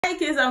Hi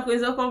kids and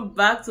queens, welcome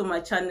back to my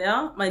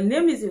channel. My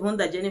name is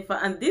Ihunda Jennifer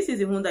and this is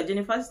Ihunda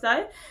Jennifer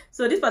style.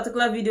 So this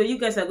particular video, you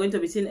guys are going to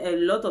be seeing a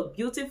lot of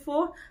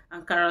beautiful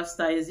Ankara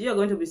styles. You are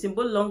going to be seeing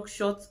both long,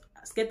 short,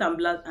 skirt and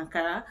black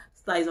Ankara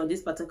styles on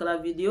this particular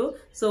video.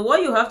 So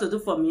what you have to do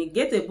for me,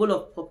 get a bowl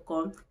of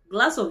popcorn,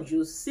 glass of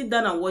juice, sit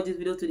down and watch this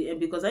video to the end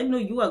because I know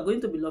you are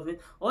going to be loving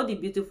all the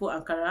beautiful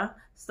Ankara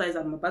styles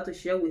I'm about to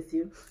share with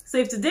you. So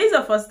if today is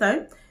your first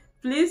time,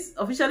 please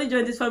officially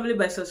join this family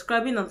by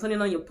subscribing and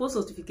turning on your post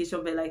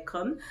notification bell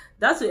icon.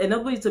 That will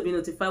enable you to be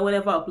notified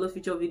whenever I upload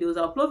future videos.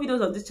 I upload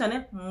videos on this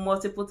channel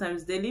multiple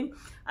times daily.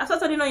 After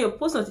turning on your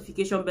post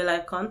notification bell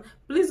icon,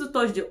 please do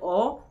touch the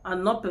all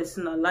and not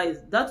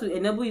personalize. That will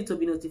enable you to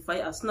be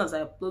notified as soon as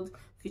I upload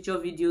future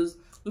videos.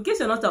 In case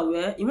you're not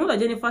aware, Ihunda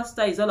Jennifer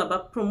style is all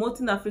about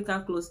promoting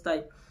African clothes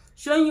style,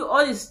 showing you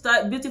all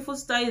the beautiful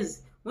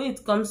styles when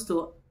it comes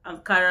to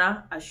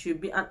Ankara,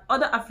 Ashobi, and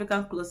other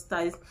African clothes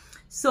styles.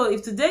 So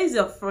if today is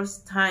your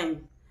first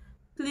time,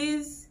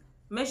 please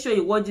make sure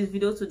you watch this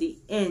video to the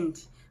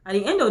end. At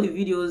the end of the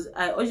videos,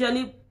 I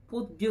usually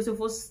put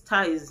beautiful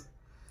styles.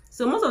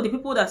 So most of the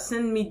people that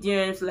send me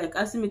DMs, like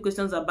asking me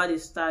questions about the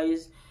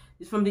styles,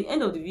 is from the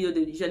end of the video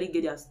they usually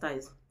get their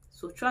styles.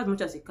 So try as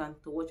much as you can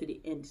to watch to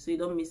the end so you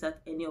don't miss out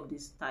any of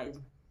these styles.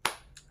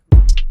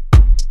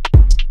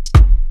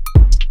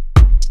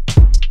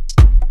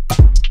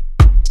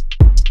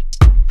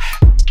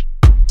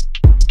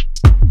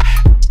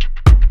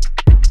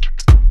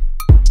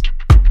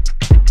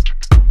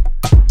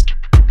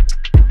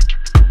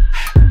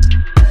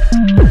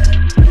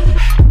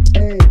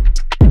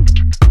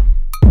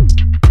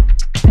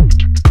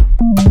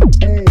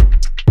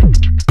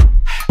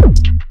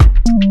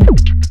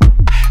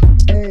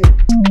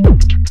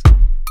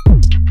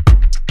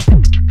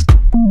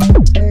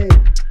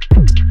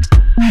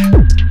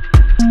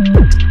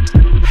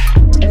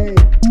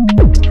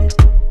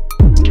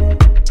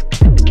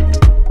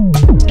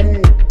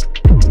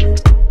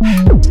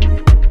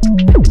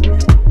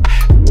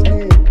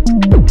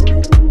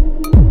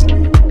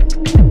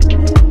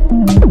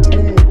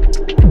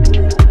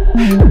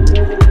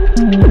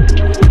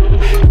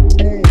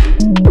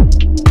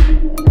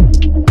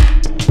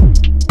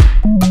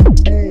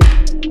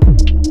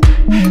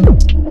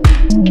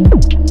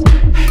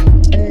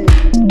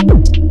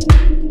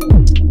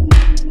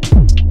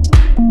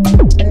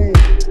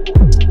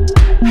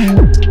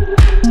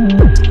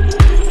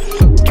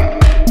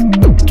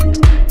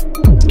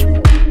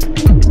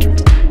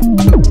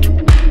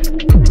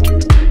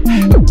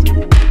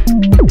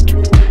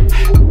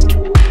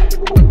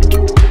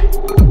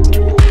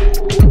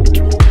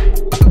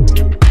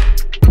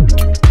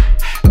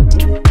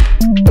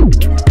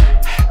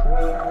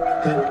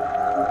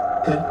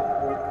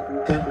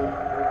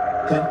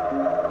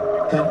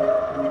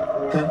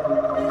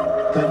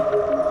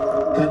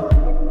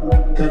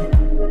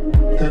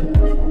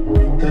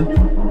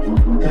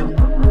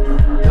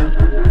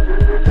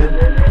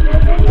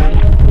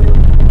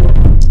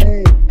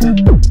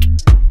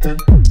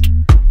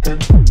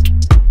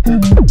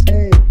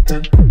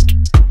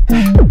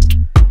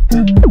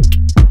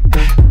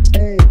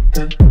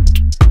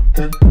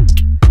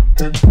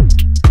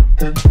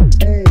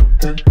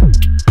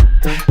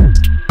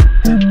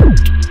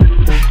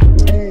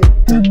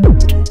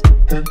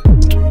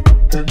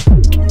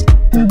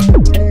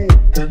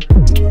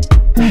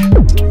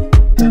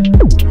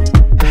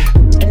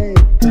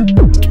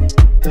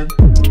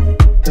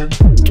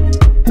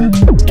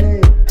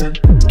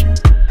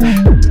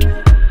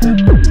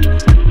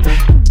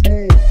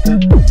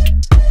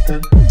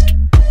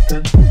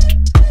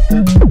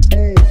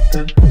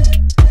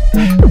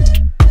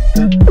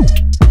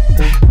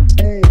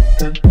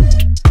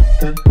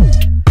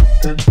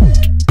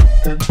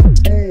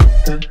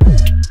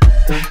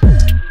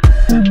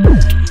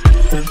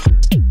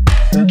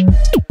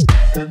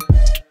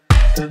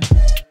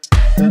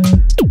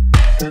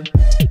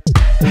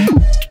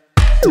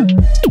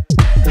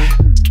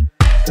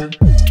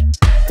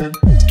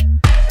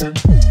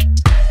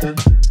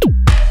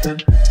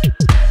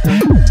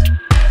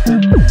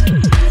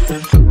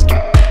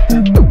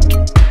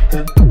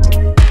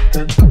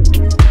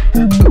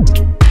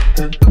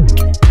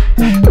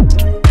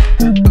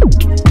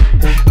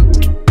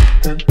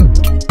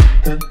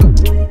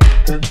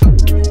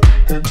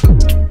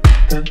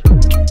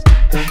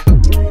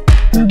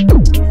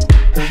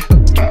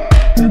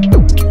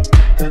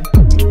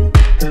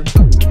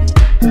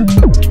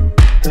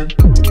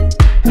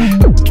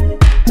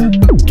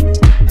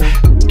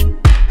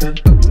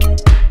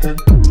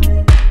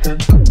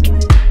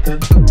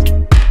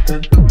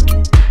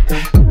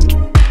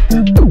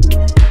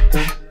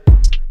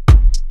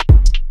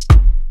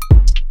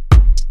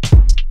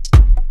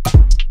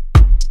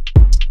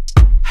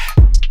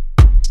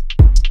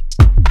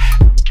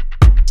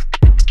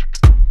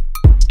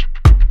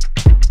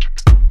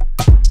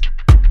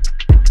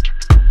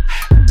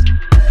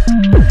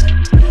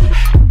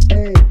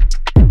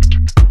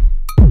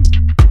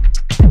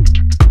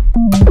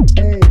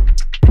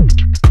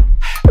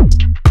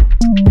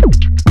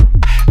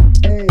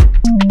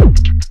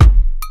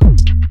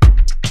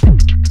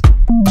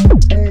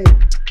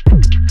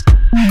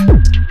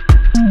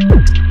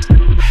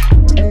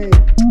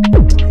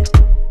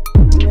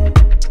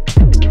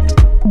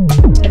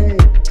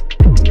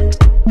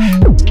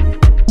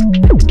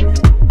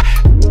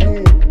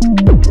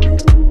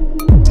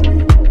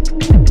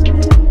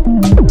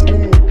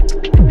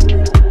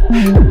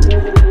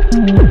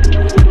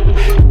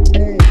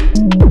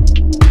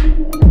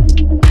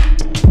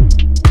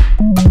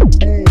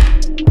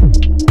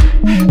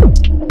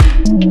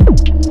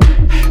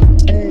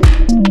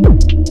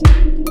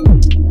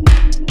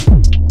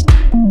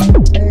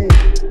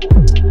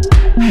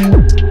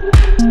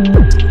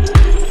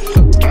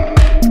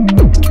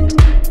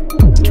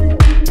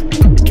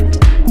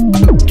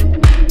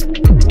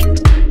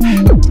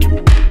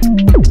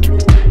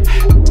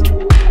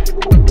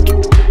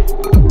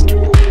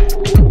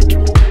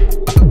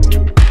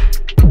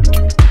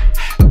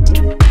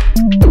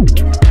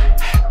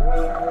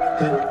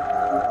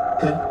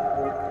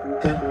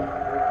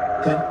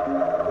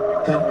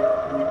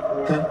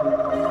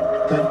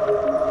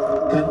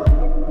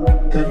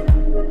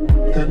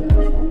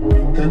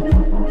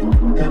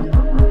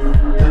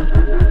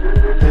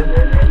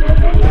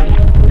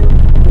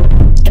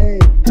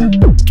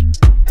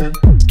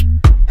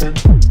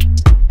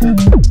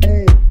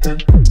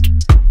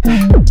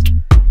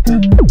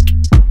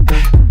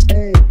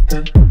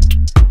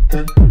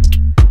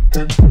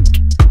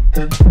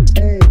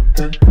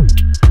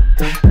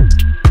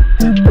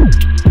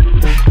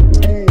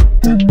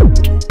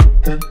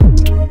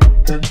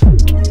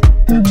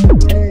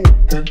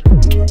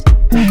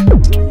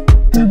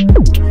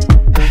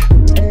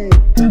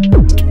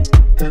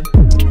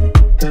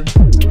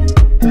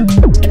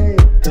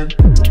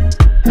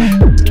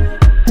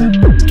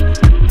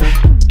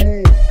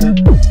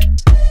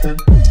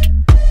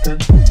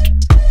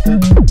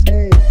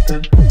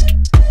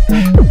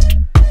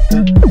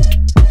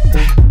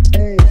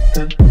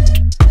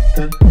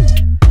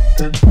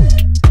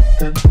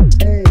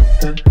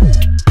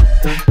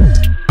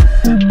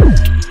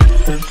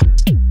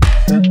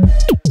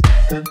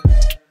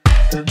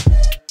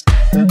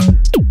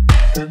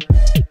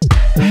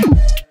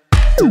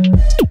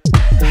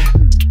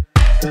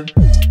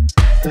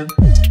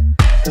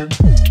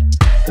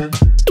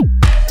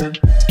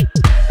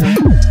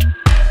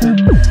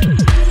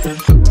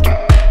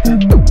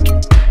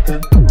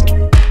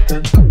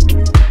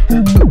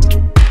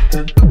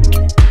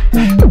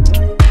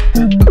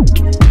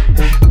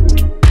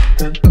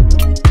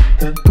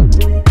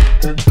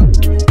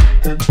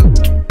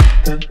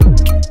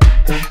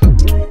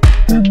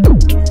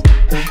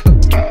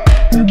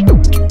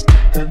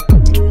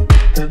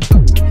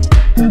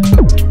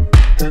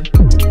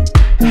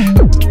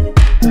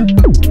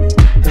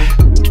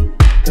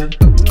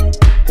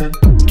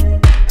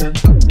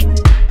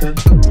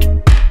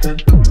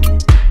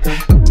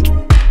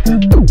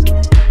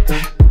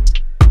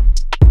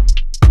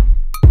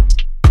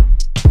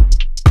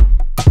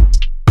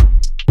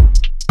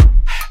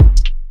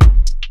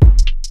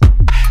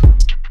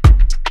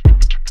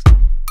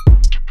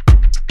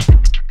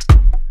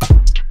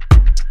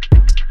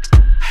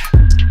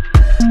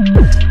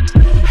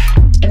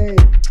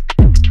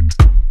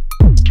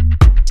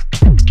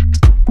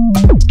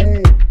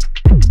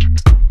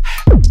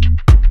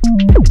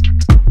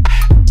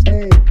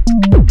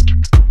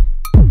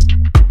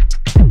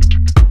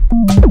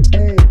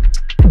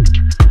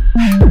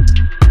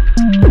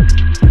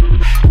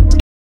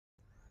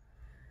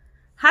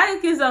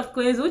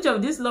 queens, which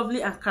of these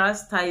lovely Ankara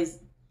styles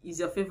is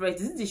your favorite?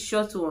 Is it the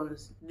short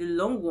ones, the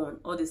long one,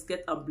 or the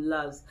skirt and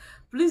blouse?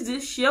 Please do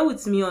share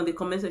with me on the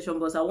comment section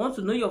box. I want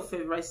to know your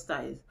favorite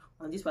styles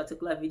on this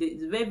particular video.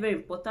 It's very, very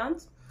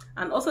important.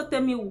 And also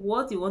tell me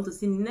what you want to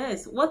see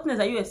next. What next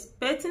are you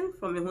expecting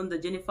from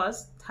Ihunda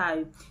Jennifer's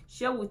style?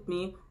 Share with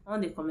me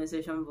on the comment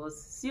section box.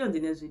 See you on the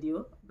next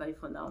video. Bye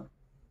for now.